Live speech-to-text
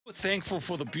We're thankful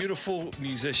for the beautiful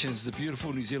musicians, the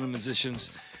beautiful New Zealand musicians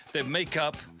that make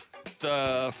up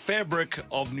the fabric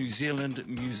of New Zealand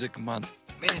Music Month.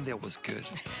 Man, that was good.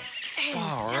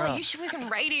 Damn, Sally, you should work in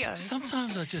radio.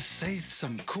 Sometimes I just say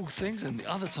some cool things and the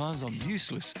other times I'm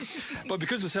useless. But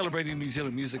because we're celebrating New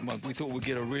Zealand Music Month, we thought we'd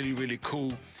get a really, really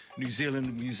cool New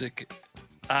Zealand music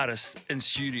artist in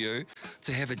studio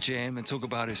to have a jam and talk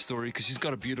about her story, because she's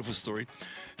got a beautiful story.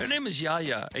 Her name is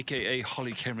YAHYAH, aka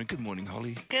Holly Cameron. Good morning,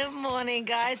 Holly. Good morning,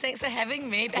 guys. Thanks for having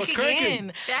me. What's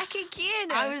cracking? Back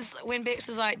again. When Bex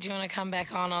was like, do you want to come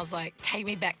back on? I was like, take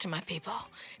me back to my people.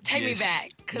 Take me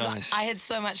back. Because Nice. I had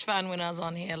so much fun when I was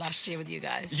on here last year with you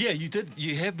guys. Yeah, you did.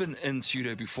 You have been in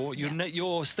studio before.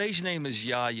 Your stage name is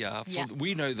YAHYAH. Yeah.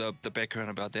 We know the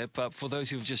background about that, but for those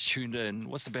who've just tuned in,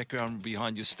 what's the background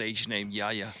behind your stage name,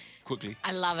 YAHYAH? Quickly.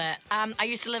 I love it. I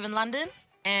used to live in London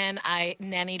and I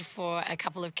nannied for a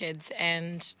couple of kids,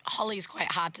 and Holly's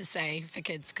quite hard to say for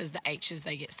kids because the H's,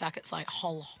 they get stuck. It's like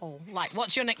hole. Like,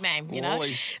 what's your nickname, you know?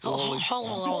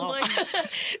 Holly.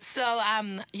 So,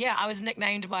 I was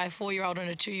nicknamed by a 4-year-old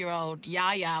and a 2-year-old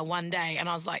YAHYAH one day, and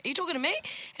I was like, are you talking to me?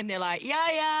 And they're like,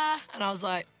 YAHYAH. And I was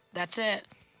like, that's it.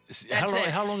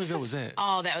 How long ago was that?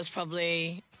 Oh, that was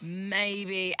probably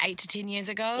maybe 8 to 10 years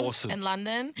ago. Awesome. In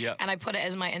London. Yeah. And I put it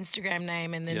as my Instagram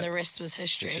name, and then the rest was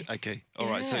history. Okay. All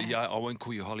right. So I won't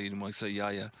call you Holly anymore. So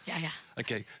YAHYAH. YAHYAH.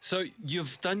 Okay. So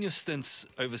you've done your stints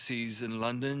overseas in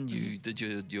London. You did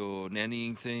your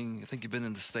nannying thing. I think you've been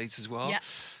in the States as well. Yeah.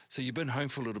 So you've been home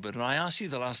for a little bit. And I asked you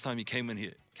the last time you came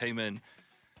in,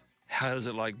 how is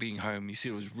it like being home? You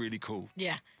said it was really cool.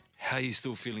 Yeah. How are you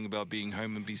still feeling about being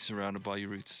home and being surrounded by your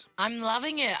roots? I'm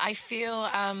loving it. I feel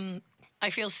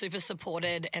super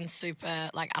supported and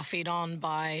super I feed on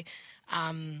by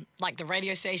the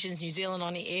radio stations, New Zealand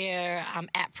On the Air,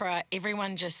 APRA.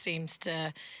 Everyone just seems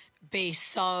to be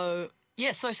so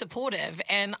supportive.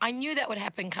 And I knew that would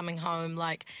happen coming home,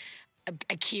 like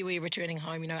a Kiwi returning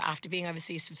home, after being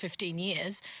overseas for 15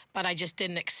 years, but I just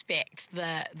didn't expect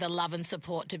the love and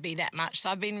support to be that much. So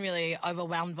I've been really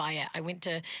overwhelmed by it. I went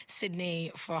to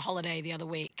Sydney for a holiday the other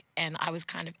week, and I was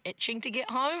kind of itching to get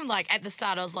home. Like, at the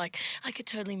start, I was like, I could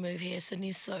totally move here.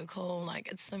 Sydney's so cool. Like,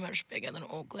 it's so much bigger than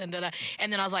Auckland.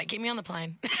 And then I was like, get me on the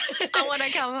plane. I want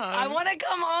to come home. I want to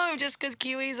come home, just because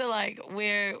Kiwis are like,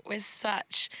 we're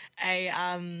such a...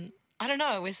 I don't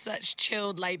know, we're such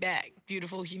chilled, laid-back,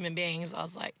 beautiful human beings. I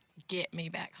was like, get me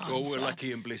back home. Well, we're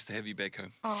lucky and blessed to have you back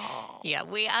home. Oh. Yeah,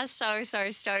 we are so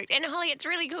stoked. And Holly, it's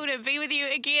really cool to be with you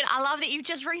again. I love that you've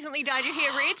just recently dyed your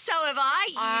hair red. So have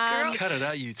I. You girl. Cut it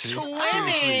out, you two.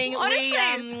 Swimming.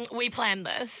 Honestly. We planned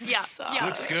this. Yeah, so. yeah.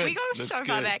 Looks good. We go so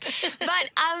far back. But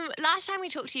last time we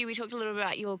talked to you, we talked a little bit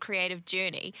about your creative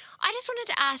journey. I just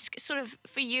wanted to ask, sort of,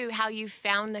 for you, how you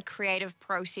found the creative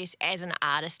process as an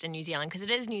artist in New Zealand, because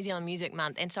it is New Zealand Music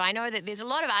Month. And so I know that there's a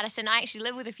lot of artists, and I actually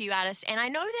live with a few artists, and I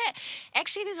know that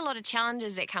actually there's a lot of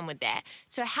challenges that come with that.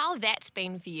 So how that's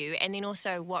been for you, and then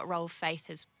also what role faith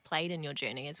has played in your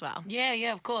journey as well.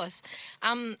 Yeah, of course.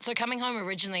 So coming home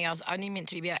originally, I was only meant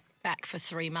to be back for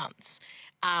 3 months.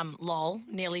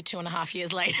 Nearly 2.5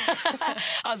 years later,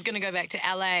 I was going to go back to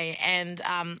LA, and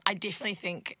I definitely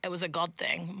think it was a God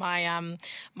thing.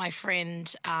 My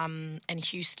friend in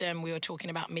Houston, we were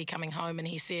talking about me coming home, and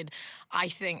he said, I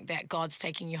think that God's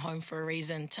taking you home for a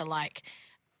reason to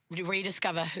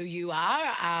rediscover who you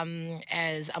are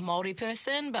as a Māori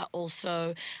person, but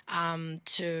also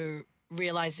to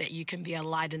realize that you can be a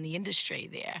light in the industry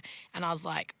there. And I was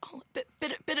like,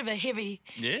 bit of a heavy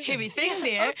thing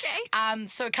there. Okay.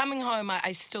 So coming home,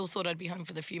 I still thought I'd be home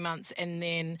for the few months, and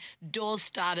then doors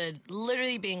started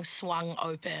literally being swung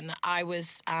open. I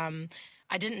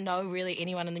didn't know really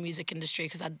anyone in the music industry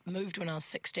because I'd moved when I was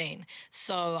 16.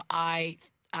 So I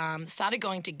started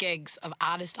going to gigs of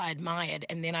artists I admired,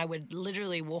 and then I would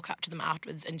literally walk up to them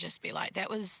afterwards and just be like, that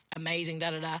was amazing,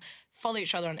 da-da-da, follow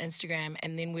each other on Instagram,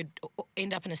 and then we'd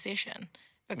end up in a session.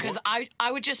 Because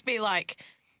I would just be like,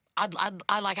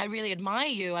 I really admire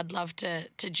you, I'd love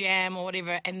to jam or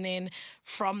whatever. And then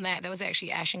from that was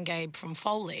actually Ash and Gabe from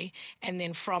Foley, and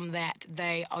then from that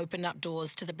they opened up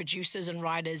doors to the producers and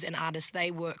writers and artists they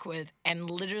work with, and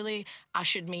literally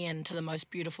ushered me into the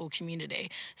most beautiful community.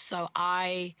 So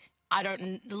I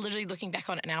don't, literally looking back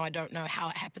on it now, I don't know how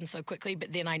it happened so quickly,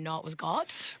 but then I know it was God.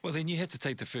 Well, then you had to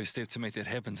take the first step to make that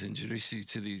happen, to introduce you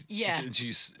to these,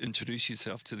 to introduce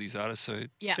yourself to these artists. So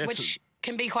which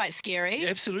can be quite scary.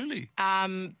 Absolutely.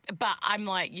 But I'm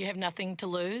like, you have nothing to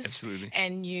lose. Absolutely.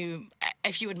 And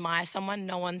if you admire someone,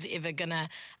 no one's ever gonna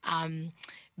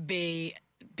be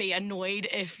be annoyed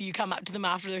if you come up to them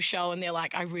after the show and they're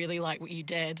like, I really like what you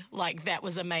did. Like, that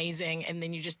was amazing. And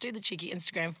then you just do the cheeky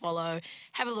Instagram follow,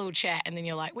 have a little chat, and then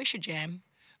you're like, we should jam.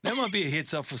 That might be a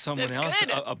heads up for someone That's else,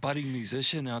 good. a budding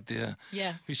musician out there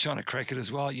who's trying to crack it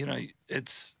as well. You know,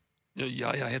 it's,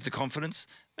 YAHYAH had the confidence.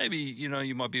 Maybe, you know,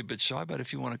 you might be a bit shy, but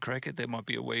if you want to crack it, there might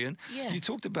be a way in. Yeah. You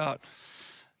talked about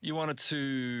you wanted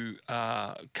to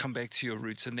come back to your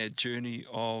roots and that journey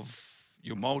of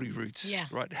your Māori roots,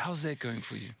 right? How's that going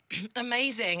for you?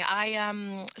 Amazing.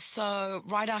 So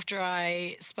right after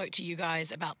I spoke to you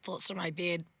guys about Thoughts on My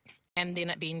Bed, and then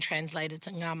it being translated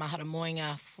to Ngā Mahara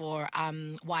Moenga for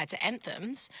Waiata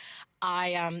Anthems,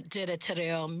 I did a Te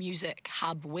Reo Music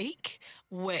Hub Week,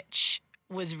 which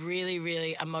was really,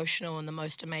 really emotional in the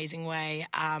most amazing way.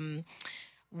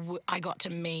 I got to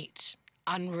meet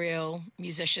unreal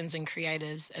musicians and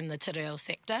creatives in the Te Reo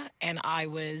sector, and I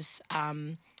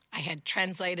had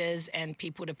translators and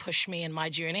people to push me in my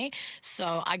journey.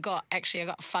 So I got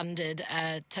funded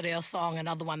a Te Reo song,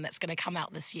 another one that's going to come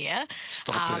out this year.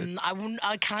 Stop it.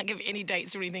 I can't give any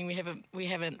dates or anything. We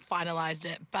haven't finalised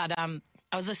it, but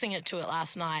I was listening to it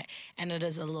last night, and it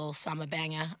is a little summer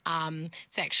banger.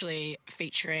 It's actually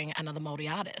featuring another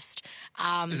Māori artist.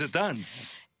 Is it done?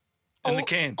 In the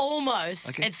can? Almost.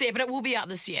 Okay. It's there, but it will be out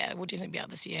this year. It will definitely be out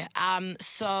this year.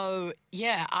 So,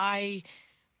 yeah, I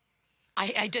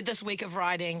did this week of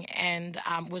writing and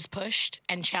was pushed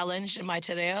and challenged in my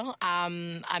te reo.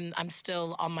 I'm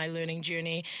still on my learning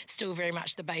journey, still very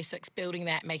much the basics, building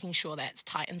that, making sure that's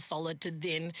tight and solid to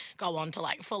then go on to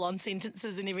like full-on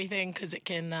sentences and everything, because it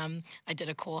can, I did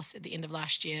a course at the end of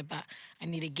last year, but I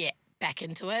need to get back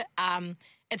into it.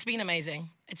 It's been amazing.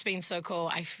 It's been so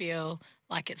cool. I feel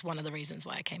like it's one of the reasons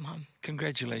why I came home.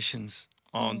 Congratulations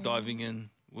on diving in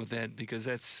with that, because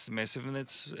that's massive, and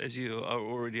that's, as you are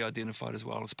already identified as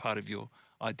well, as part of your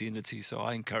identity. So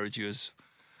I encourage you, as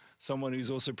someone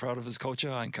who's also proud of his culture,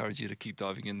 I encourage you to keep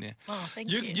diving in there. Oh, thank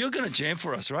you. You're going to jam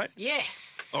for us, right?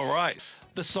 Yes. All right.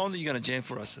 The song that you're going to jam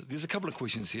for us, there's a couple of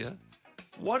questions here.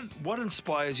 What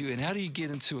inspires you, and how do you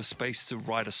get into a space to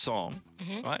write a song,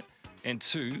 right? And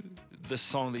two, the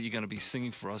song that you're going to be singing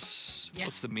for us,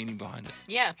 what's the meaning behind it?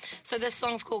 Yeah, so this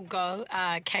song's called Go,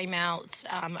 came out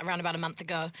around about a month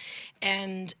ago,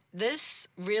 and this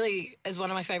really is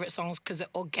one of my favourite songs because it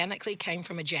organically came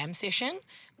from a jam session.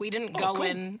 We didn't go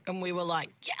in and we were like,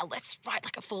 yeah, let's write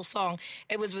like a full song.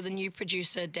 It was with a new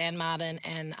producer, Dan Martin,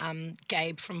 and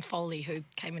Gabe from Foley, who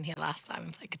came in here last time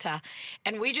and played guitar.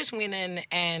 And we just went in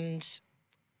and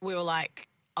we were like,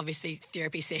 obviously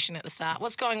therapy session at the start.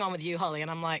 What's going on with you, Holly?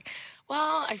 And I'm like,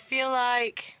 well, I feel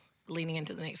like, leaning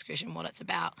into the next question, what it's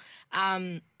about,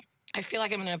 I feel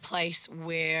like I'm in a place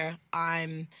where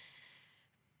I'm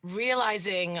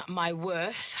realizing my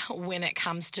worth when it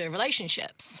comes to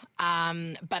relationships.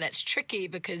 But it's tricky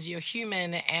because you're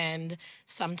human, and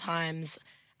sometimes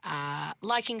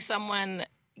liking someone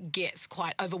gets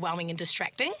quite overwhelming and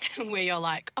distracting, where you're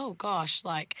like, oh gosh,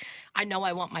 like I know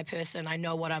I want my person, I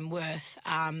know what I'm worth.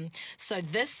 So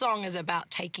this song is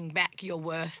about taking back your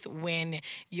worth when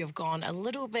you've gone a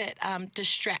little bit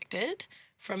distracted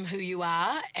from who you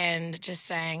are, and just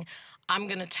saying, I'm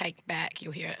going to take back,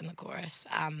 you'll hear it in the chorus,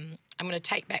 I'm going to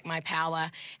take back my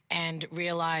power and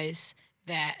realize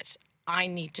that I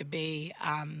need to be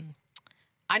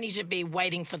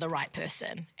waiting for the right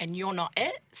person, and you're not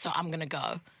it, so I'm going to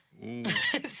go.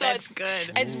 So That's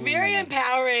good. It's very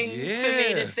empowering for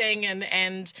me to sing,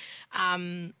 and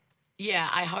yeah,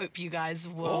 I hope you guys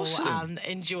will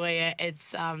enjoy it.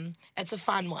 It's a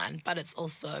fun one, but it's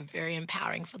also very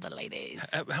empowering for the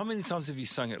ladies. How many times have you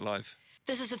sung it live?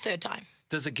 This is the third time.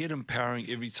 Does it get empowering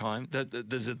every time?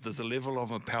 Does the level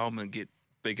of empowerment get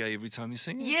bigger every time you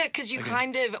sing it? Yeah, because you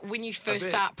kind of, when you first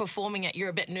start performing it, you're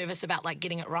a bit nervous about like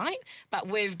getting it right. But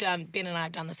Ben and I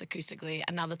have done this acoustically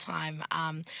another time.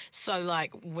 So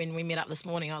like when we met up this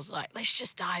morning, I was like, let's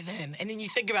just dive in. And then you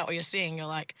think about what you're seeing, you're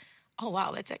like, oh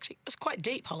wow, it's quite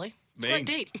deep, Holly. It's quite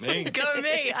deep. Go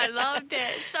me. I loved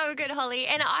it. So good, Holly.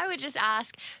 And I would just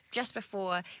ask, just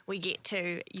before we get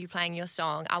to you playing your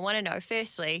song, I want to know,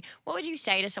 firstly, what would you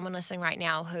say to someone listening right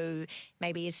now who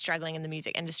maybe is struggling in the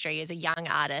music industry as a young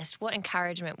artist? What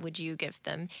encouragement would you give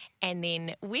them? And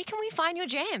then where can we find your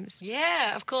jams?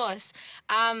 Yeah, of course.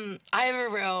 I have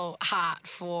a real heart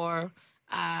for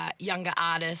younger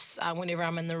artists. Whenever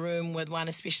I'm in the room with one,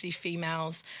 especially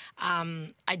females,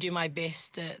 I do my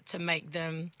best to make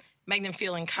them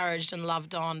feel encouraged and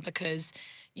loved on, because,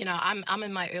 you know, I'm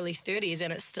in my early 30s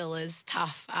and it still is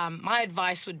tough. My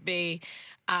advice would be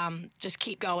just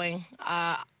keep going.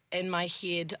 In my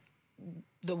head,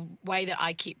 the way that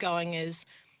I keep going is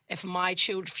if my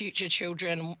future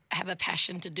children have a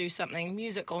passion to do something,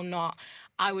 music or not,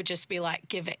 I would just be like,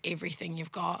 give it everything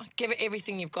you've got. Give it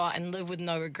everything you've got and live with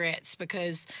no regrets,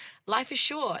 because life is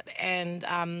short. And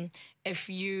if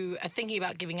you are thinking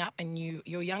about giving up and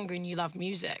you're younger and you love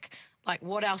music, like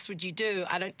what else would you do?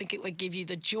 I don't think it would give you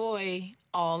the joy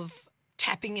of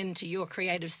tapping into your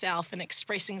creative self and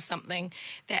expressing something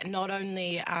that not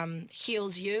only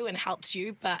heals you and helps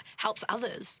you, but helps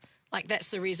others. Like,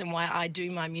 that's the reason why I do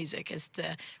my music, is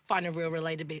to find a real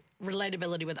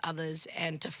relatability with others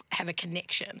and to have a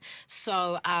connection.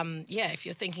 So, yeah, if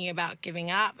you're thinking about giving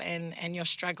up and you're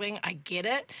struggling, I get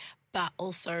it. But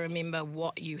also remember,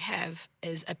 what you have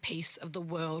is a piece of the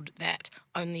world that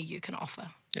only you can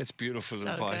offer. That's beautiful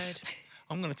So advice. good.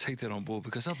 I'm going to take that on board,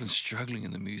 because I've been struggling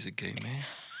in the music game, man.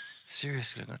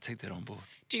 Seriously, I'm going to take that on board.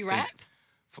 Do you rap?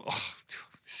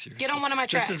 Seriously. Get on one of my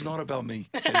tracks. This is not about me.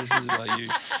 Okay, this is about you.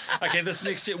 Okay, this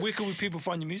next year, where can people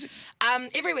find your music?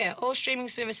 Everywhere, all streaming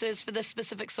services. For this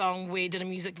specific song, we did a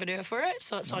music video for it,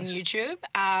 so it's on YouTube.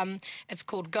 It's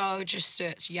called Go. Just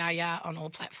search YAHYAH on all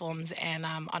platforms, and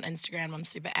on Instagram, I'm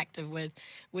super active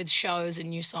with shows and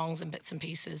new songs and bits and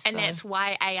pieces. And that's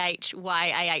YAH,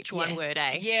 one word,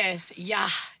 eh? Yes, yeah.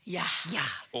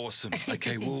 Awesome.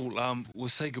 Okay, we'll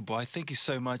say goodbye. Thank you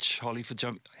so much, Holly, for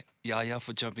YAHYAH,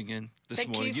 for jumping in this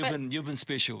Thank morning. you You've been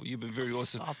special. You've been very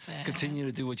awesome. Stop it. Continue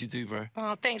to do what you do, bro.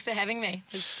 Oh, thanks for having me.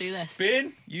 Let's do this.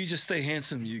 Ben, you just stay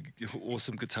handsome, you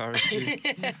awesome guitarist. You.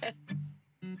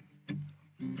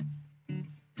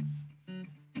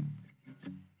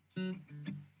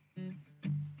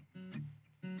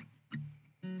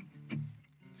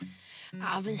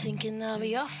 I've been thinking of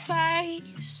your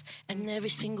face and every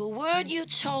single word you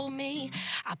told me.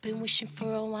 I've been wishing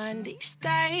for a wine these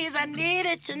days. I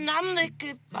needed to numb the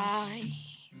goodbye.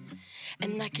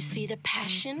 And I can see the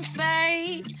passion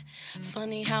fade.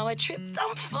 Funny how I tripped,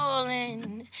 I'm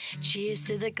falling. Cheers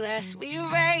to the glass we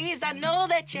raised. I know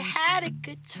that you had a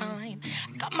good time.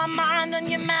 I got my mind on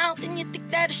your mouth and you think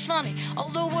that it's funny. All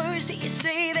the words that you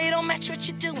say, they don't match what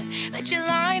you're doing. Let you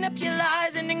line up your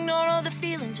lies and ignore all the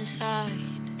feelings inside.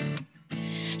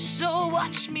 So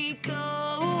watch me go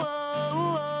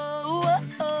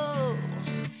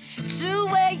to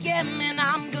where and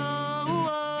I'm going.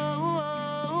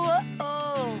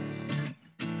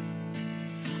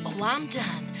 I'm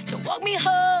done. Don't walk me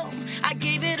home. I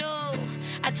gave it all.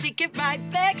 I take it right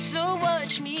back. So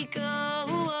watch me go.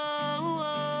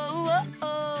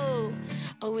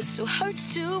 Oh, it still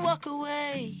hurts to walk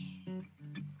away.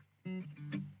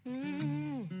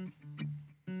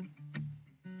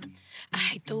 I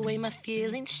hate the way my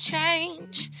feelings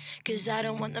change, 'cause I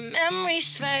don't want the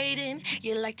memories fading.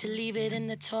 You like to leave it in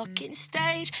the talking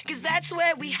stage, 'cause that's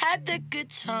where we had the good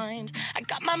times. I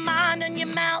got my mind on your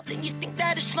mouth and you think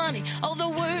that is funny. All the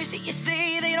words that you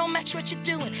say, they don't match what you're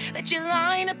doing. Let you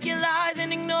line up your lies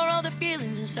and ignore all the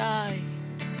feelings inside.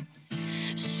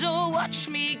 So watch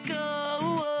me go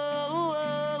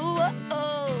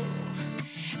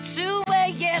to where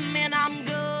and I'm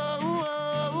going.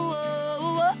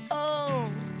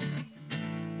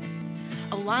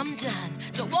 Oh, I'm done.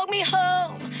 Don't walk me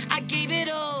home. I gave it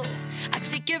all. I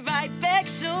take it right back.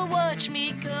 So watch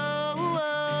me go.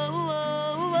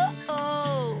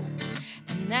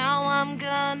 And now I'm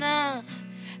gonna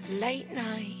late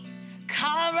night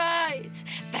car rides,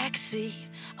 backseat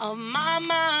of my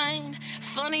mind.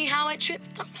 Funny how I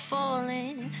tripped, I'm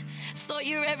falling. Thought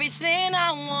you're everything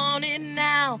I wanted.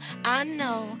 Now I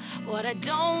know what I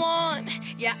don't want.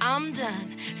 Yeah, I'm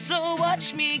done. So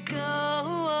watch me go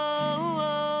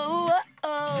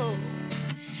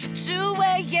to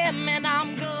where and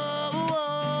I'm going.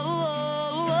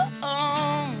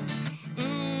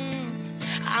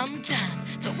 I'm done.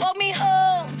 Don't walk me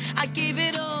home. I gave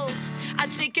it all. I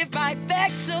take it right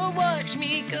back. So watch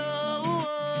me go.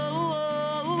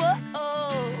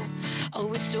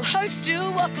 Oh, it still hurts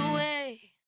to walk away.